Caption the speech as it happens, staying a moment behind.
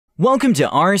Welcome to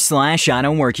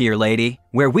r/IDontWorkHereLady,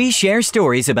 where we share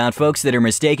stories about folks that are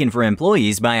mistaken for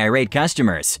employees by irate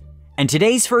customers. And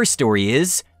today's first story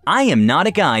is, I am not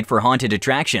a guide for haunted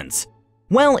attractions.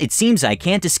 Well, it seems I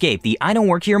can't escape the I don't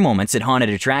work here moments at haunted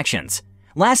attractions.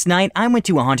 Last night, I went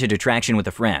to a haunted attraction with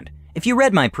a friend. If you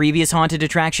read my previous haunted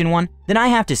attraction one, then I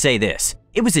have to say this.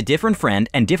 It was a different friend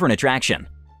and different attraction.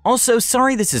 Also,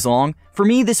 sorry this is long. For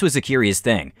me, this was a curious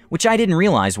thing, which I didn't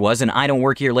realize was an I don't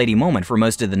work here lady moment for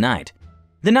most of the night.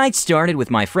 The night started with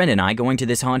my friend and I going to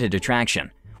this haunted attraction.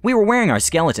 We were wearing our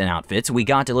skeleton outfits, we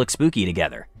got to look spooky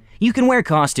together. You can wear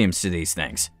costumes to these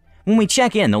things. When we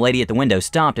check in, the lady at the window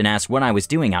stopped and asked what I was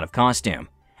doing out of costume.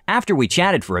 After we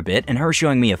chatted for a bit and her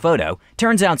showing me a photo,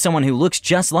 turns out someone who looks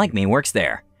just like me works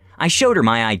there. I showed her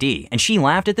my ID and she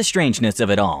laughed at the strangeness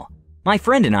of it all. My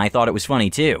friend and I thought it was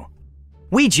funny too.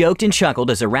 We joked and chuckled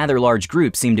as a rather large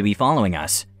group seemed to be following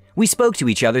us. We spoke to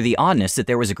each other the oddness that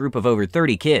there was a group of over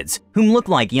 30 kids, whom looked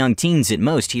like young teens at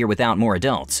most here without more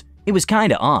adults. It was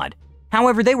kinda odd.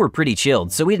 However, they were pretty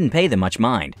chilled, so we didn't pay them much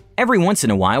mind. Every once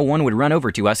in a while, one would run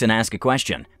over to us and ask a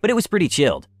question, but it was pretty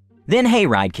chilled. Then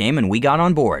Hayride came and we got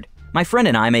on board. My friend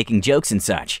and I making jokes and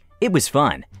such. It was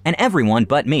fun, and everyone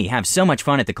but me have so much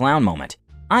fun at the clown moment.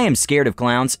 I am scared of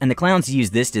clowns, and the clowns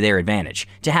use this to their advantage,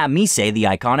 to have me say the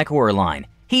iconic horror line,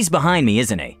 "He's behind me,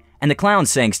 isn't he?" And the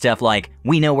clown's saying stuff like,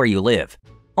 "We know where you live."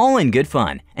 All in good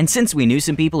fun, and since we knew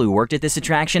some people who worked at this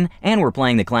attraction and were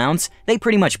playing the clowns, they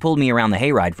pretty much pulled me around the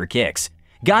hayride for kicks.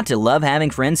 Got to love having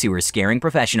friends who were scaring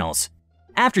professionals.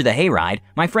 After the hayride,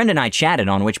 my friend and I chatted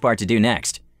on which part to do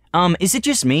next. Is it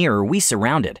just me or are we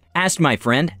surrounded?" asked my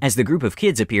friend as the group of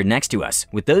kids appeared next to us,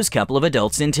 with those couple of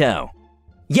adults in tow.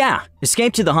 "Yeah,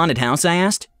 escape to the haunted house?" I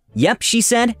asked. "Yep," she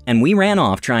said, and we ran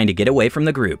off trying to get away from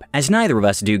the group, as neither of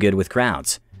us do good with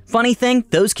crowds. Funny thing,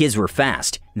 those kids were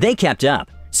fast. They kept up,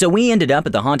 so we ended up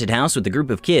at the haunted house with the group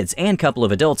of kids and couple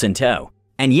of adults in tow.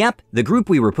 And yep, the group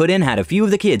we were put in had a few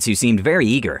of the kids who seemed very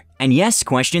eager, and yes,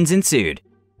 questions ensued.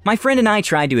 My friend and I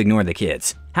tried to ignore the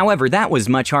kids. However, that was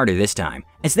much harder this time,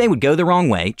 as they would go the wrong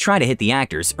way, try to hit the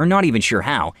actors, or not even sure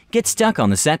how, get stuck on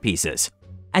the set pieces.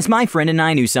 As my friend and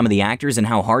I knew some of the actors and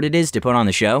how hard it is to put on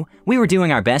the show, we were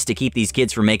doing our best to keep these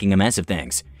kids from making a mess of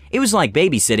things. It was like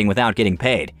babysitting without getting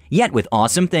paid, yet with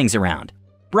awesome things around.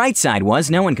 Bright side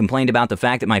was no one complained about the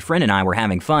fact that my friend and I were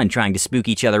having fun trying to spook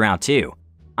each other out too.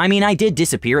 I mean, I did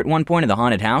disappear at one point of the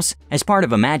haunted house as part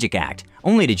of a magic act,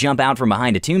 only to jump out from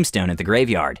behind a tombstone at the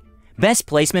graveyard. Best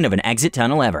placement of an exit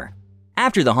tunnel ever.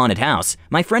 After the haunted house,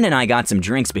 my friend and I got some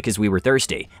drinks because we were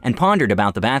thirsty and pondered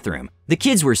about the bathroom. The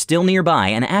kids were still nearby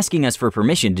and asking us for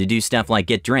permission to do stuff like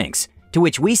get drinks, to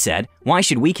which we said, why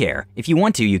should we care? If you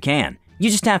want to, you can. You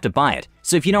just have to buy it,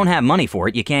 so if you don't have money for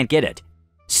it, you can't get it.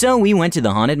 So we went to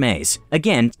the haunted maze.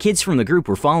 Again, kids from the group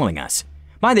were following us.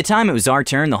 By the time it was our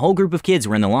turn, the whole group of kids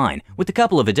were in the line, with a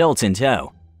couple of adults in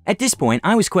tow. At this point,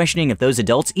 I was questioning if those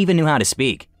adults even knew how to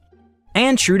speak.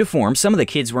 And true to form, some of the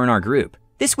kids were in our group.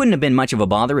 This wouldn't have been much of a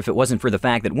bother if it wasn't for the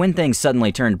fact that when things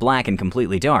suddenly turned black and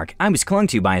completely dark, I was clung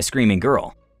to by a screaming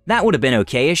girl. That would have been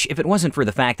okay-ish if it wasn't for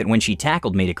the fact that when she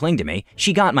tackled me to cling to me,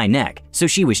 she got my neck, so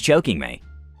she was choking me.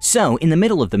 So, in the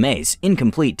middle of the maze, in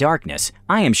complete darkness,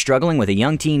 I am struggling with a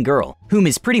young teen girl, whom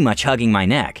is pretty much hugging my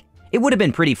neck. It would have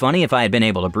been pretty funny if I had been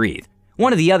able to breathe.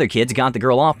 One of the other kids got the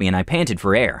girl off me and I panted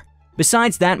for air.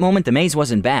 Besides that moment, the maze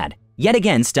wasn't bad, yet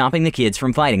again stopping the kids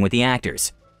from fighting with the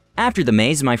actors. After the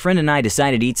maze, my friend and I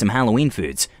decided to eat some Halloween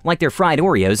foods, like their fried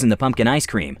Oreos and the pumpkin ice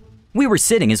cream. We were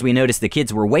sitting as we noticed the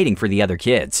kids were waiting for the other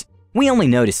kids. We only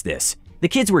noticed this. The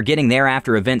kids were getting their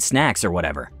after-event snacks or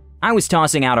whatever. I was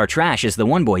tossing out our trash as the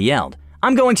one boy yelled,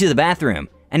 "I'm going to the bathroom,"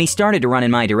 and he started to run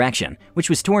in my direction, which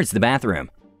was towards the bathroom.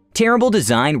 Terrible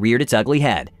design reared its ugly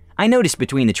head. I noticed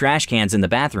between the trash cans and the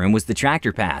bathroom was the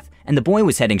tractor path, and the boy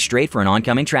was heading straight for an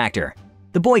oncoming tractor.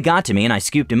 The boy got to me and I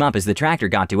scooped him up as the tractor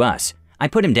got to us. I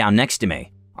put him down next to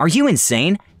me. "Are you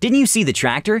insane? Didn't you see the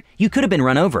tractor? You could have been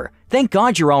run over. Thank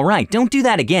God you're all right. Don't do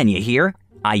that again, you hear?"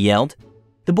 I yelled.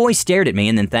 The boy stared at me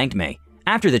and then thanked me.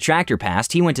 After the tractor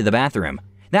passed, he went to the bathroom.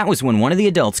 That was when one of the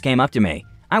adults came up to me.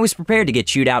 I was prepared to get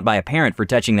chewed out by a parent for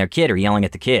touching their kid or yelling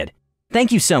at the kid.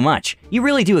 "Thank you so much. You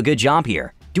really do a good job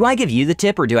here. Do I give you the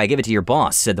tip or do I give it to your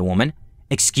boss?" said the woman.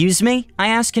 "Excuse me?" I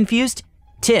asked, confused.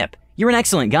 "Tip. You're an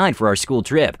excellent guide for our school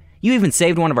trip. You even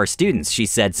saved one of our students," she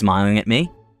said, smiling at me.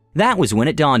 That was when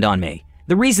it dawned on me.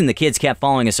 The reason the kids kept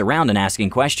following us around and asking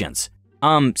questions.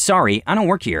 Sorry, I don't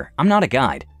work here. I'm not a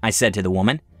guide," I said to the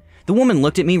woman. The woman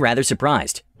looked at me rather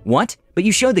surprised. "What? But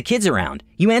you showed the kids around.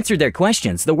 You answered their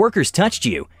questions. The workers touched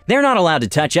you. They're not allowed to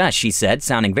touch us," she said,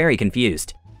 sounding very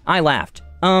confused. I laughed.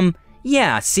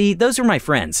 Yeah, see, those are my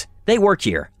friends. They work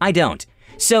here. I don't.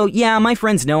 So yeah, my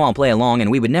friends know I'll play along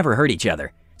and we would never hurt each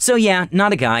other. So yeah,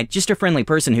 not a guide, just a friendly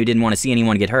person who didn't want to see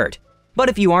anyone get hurt. But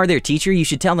if you are their teacher, you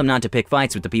should tell them not to pick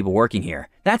fights with the people working here.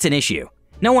 That's an issue.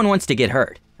 No one wants to get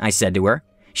hurt, I said to her.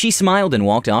 She smiled and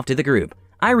walked off to the group.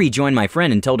 I rejoined my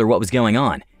friend and told her what was going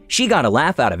on. She got a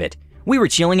laugh out of it. We were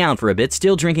chilling out for a bit,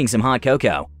 still drinking some hot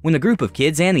cocoa, when the group of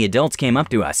kids and the adults came up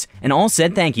to us and all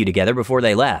said thank you together before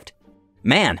they left.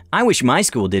 Man, I wish my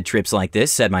school did trips like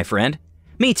this, said my friend.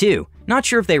 Me too. Not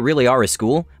sure if they really are a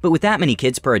school, but with that many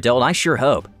kids per adult, I sure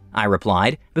hope, I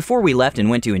replied, before we left and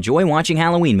went to enjoy watching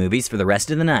Halloween movies for the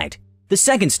rest of the night. The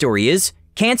second story is,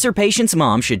 cancer patient's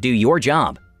mom should do your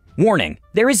job. Warning,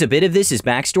 there is a bit of this as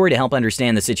backstory to help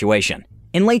understand the situation.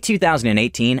 In late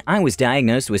 2018, I was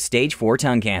diagnosed with stage 4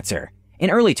 tongue cancer. In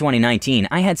early 2019,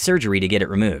 I had surgery to get it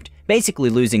removed,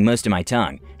 basically losing most of my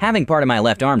tongue, having part of my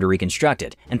left arm to reconstruct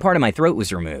it, and part of my throat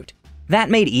was removed. That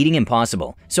made eating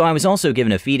impossible, so I was also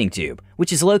given a feeding tube,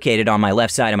 which is located on my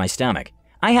left side of my stomach.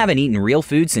 I haven't eaten real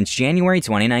food since January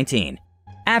 2019.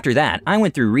 After that, I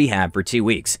went through rehab for 2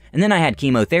 weeks, and then I had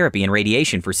chemotherapy and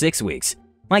radiation for 6 weeks.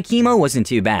 My chemo wasn't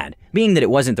too bad, being that it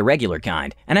wasn't the regular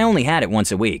kind, and I only had it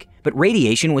once a week, but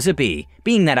radiation was a B,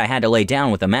 being that I had to lay down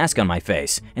with a mask on my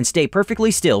face and stay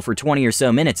perfectly still for 20 or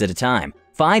so minutes at a time,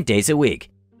 5 days a week,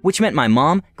 which meant my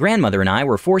mom, grandmother, and I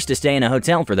were forced to stay in a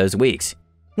hotel for those weeks.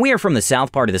 We are from the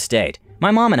south part of the state. My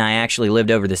mom and I actually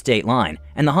lived over the state line,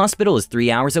 and the hospital is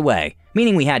 3 hours away,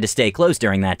 meaning we had to stay close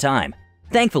during that time.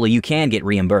 Thankfully, you can get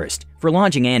reimbursed for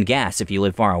lodging and gas if you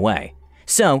live far away.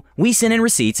 So, we sent in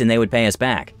receipts and they would pay us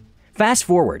back. Fast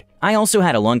forward, I also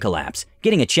had a lung collapse,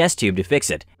 getting a chest tube to fix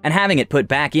it, and having it put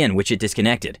back in which it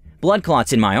disconnected, blood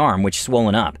clots in my arm which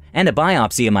swollen up, and a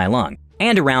biopsy of my lung,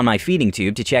 and around my feeding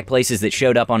tube to check places that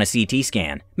showed up on a CT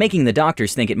scan, making the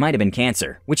doctors think it might have been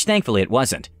cancer, which thankfully it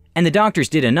wasn't. And the doctors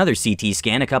did another CT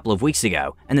scan a couple of weeks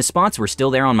ago, and the spots were still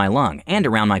there on my lung and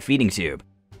around my feeding tube.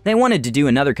 They wanted to do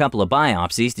another couple of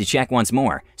biopsies to check once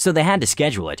more, so they had to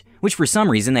schedule it, which for some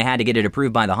reason they had to get it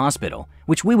approved by the hospital,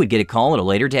 which we would get a call at a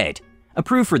later date.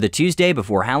 Approved for the Tuesday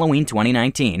before Halloween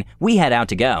 2019, we head out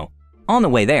to go. On the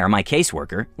way there, my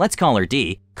caseworker, let's call her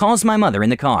D, calls my mother in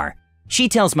the car. She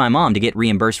tells my mom to get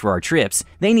reimbursed for our trips,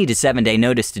 they need a 7-day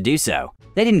notice to do so.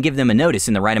 They didn't give them a notice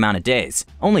in the right amount of days,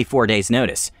 only 4 days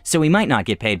notice, so we might not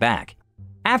get paid back.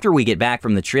 After we get back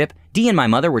from the trip, D and my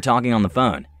mother were talking on the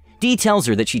phone. D tells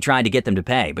her that she tried to get them to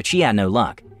pay, but she had no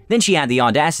luck. Then she had the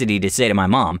audacity to say to my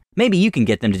mom, maybe you can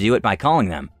get them to do it by calling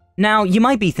them. Now, you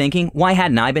might be thinking, why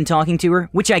hadn't I been talking to her?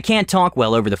 Which I can't talk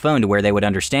well over the phone to where they would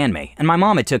understand me, and my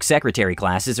mom had took secretary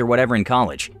classes or whatever in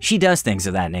college. She does things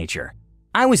of that nature.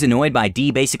 I was annoyed by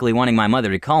D basically wanting my mother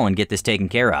to call and get this taken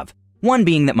care of. One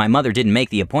being that my mother didn't make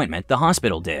the appointment, the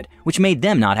hospital did, which made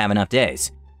them not have enough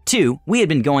days. 2, we had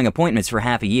been going appointments for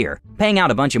half a year, paying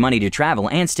out a bunch of money to travel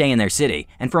and stay in their city,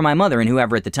 and for my mother and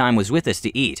whoever at the time was with us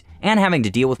to eat, and having to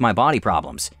deal with my body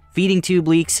problems, feeding tube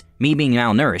leaks, me being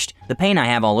malnourished, the pain I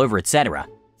have all over, etc.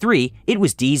 3, it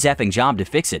was D's effing job to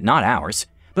fix it, not ours.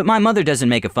 But my mother doesn't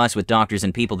make a fuss with doctors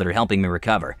and people that are helping me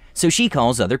recover, so she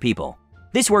calls other people.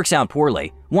 This works out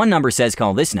poorly. One number says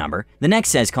call this number, the next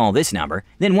says call this number,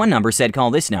 then one number said call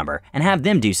this number, and have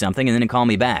them do something and then call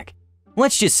me back.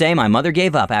 Let's just say my mother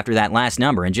gave up after that last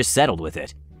number and just settled with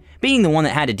it. Being the one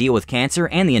that had to deal with cancer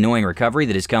and the annoying recovery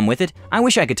that has come with it, I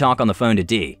wish I could talk on the phone to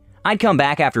D. I'd come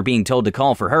back after being told to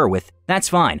call for her with, that's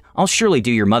fine, I'll surely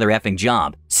do your mother effing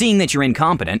job, seeing that you're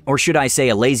incompetent, or should I say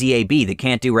a lazy AB that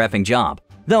can't do her effing job.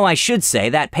 Though I should say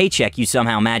that paycheck you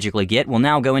somehow magically get will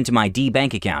now go into my D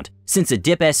bank account, since a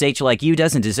dip SH like you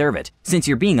doesn't deserve it, since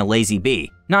you're being a lazy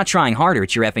B, not trying harder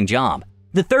at your effing job.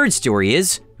 The third story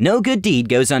is, no good deed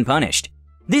goes unpunished.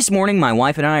 This morning, my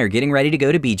wife and I are getting ready to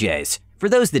go to BJ's. For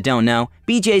those that don't know,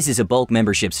 BJ's is a bulk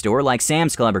membership store like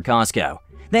Sam's Club or Costco.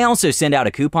 They also send out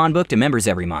a coupon book to members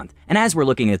every month, and as we're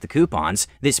looking at the coupons,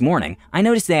 this morning, I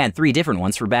noticed they had 3 different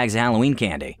ones for bags of Halloween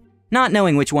candy. Not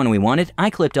knowing which one we wanted, I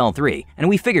clipped all 3, and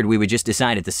we figured we would just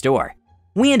decide at the store.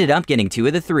 We ended up getting 2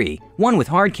 of the 3, one with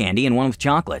hard candy and one with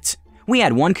chocolates. We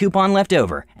had 1 coupon left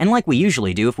over, and like we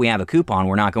usually do if we have a coupon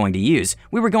we're not going to use,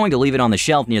 we were going to leave it on the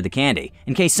shelf near the candy,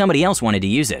 in case somebody else wanted to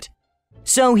use it.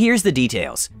 So here's the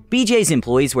details. BJ's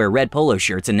employees wear red polo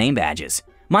shirts and name badges.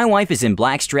 My wife is in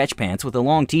black stretch pants with a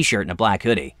long t-shirt and a black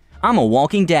hoodie. I'm a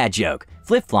walking dad joke,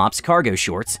 flip-flops, cargo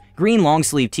shorts, green long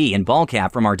sleeve tee, and ball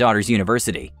cap from our daughter's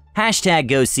university. Hashtag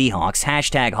go Seahawks,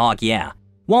 hashtag Hawk yeah.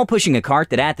 While pushing a cart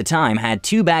that at the time had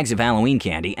 2 bags of Halloween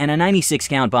candy and a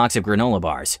 96-count box of granola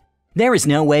bars. There is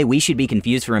no way we should be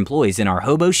confused for employees in our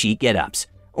hobo chic get-ups.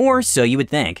 Or so you would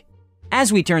think.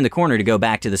 As we turned the corner to go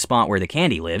back to the spot where the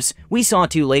candy lives, we saw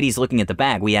 2 ladies looking at the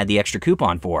bag we had the extra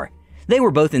coupon for. They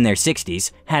were both in their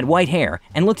 60s, had white hair,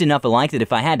 and looked enough alike that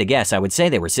if I had to guess, I would say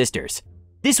they were sisters.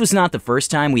 This was not the first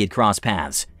time we had crossed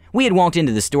paths. We had walked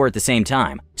into the store at the same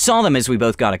time, saw them as we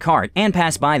both got a cart, and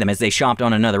passed by them as they shopped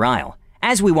on another aisle.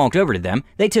 As we walked over to them,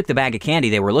 they took the bag of candy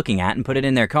they were looking at and put it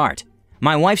in their cart.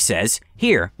 My wife says,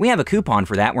 "Here, we have a coupon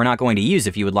for that we're not going to use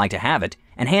if you would like to have it,"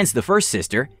 and hands the first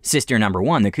sister, sister number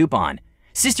 1, the coupon.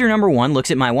 Sister number 1 looks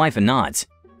at my wife and nods.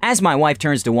 As my wife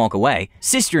turns to walk away,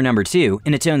 sister number 2,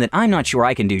 in a tone that I'm not sure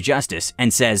I can do justice,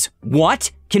 and says,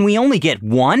 "What? Can we only get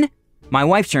one?" My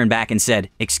wife turned back and said,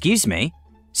 "Excuse me?"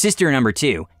 Sister number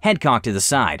 2, head cocked to the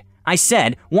side. I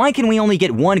said, "Why can we only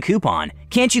get one coupon?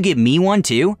 Can't you give me one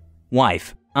too?"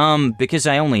 Wife, because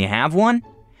I only have one?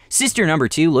 Sister number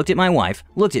 2 looked at my wife,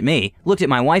 looked at me, looked at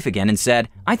my wife again and said,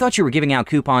 "I thought you were giving out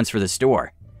coupons for the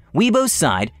store." We both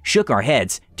sighed, shook our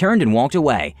heads, turned and walked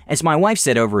away, as my wife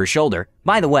said over her shoulder,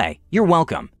 "By the way, you're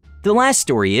welcome." The last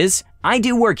story is, I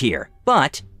do work here,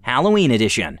 but Halloween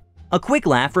edition. A quick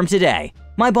laugh from today.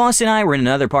 My boss and I were in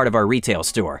another part of our retail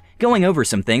store, going over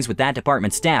some things with that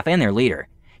department's staff and their leader.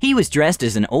 He was dressed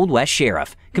as an Old West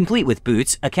sheriff, complete with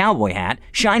boots, a cowboy hat,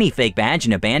 shiny fake badge,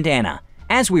 and a bandana.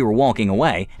 As we were walking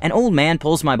away, an old man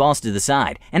pulls my boss to the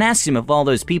side and asks him if all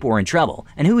those people were in trouble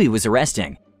and who he was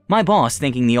arresting. My boss,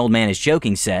 thinking the old man is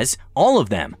joking, says, "All of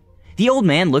them." The old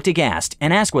man looked aghast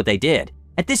and asked what they did.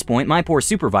 At this point, my poor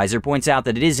supervisor points out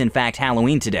that it is in fact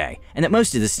Halloween today and that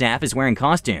most of the staff is wearing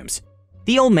costumes.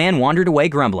 The old man wandered away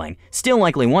grumbling, still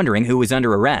likely wondering who was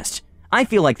under arrest. I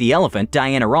feel like the elephant,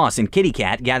 Diana Ross, and Kitty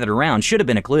Cat gathered around should have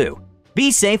been a clue.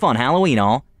 Be safe on Halloween,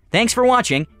 all. Thanks for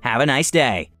watching. Have a nice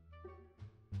day.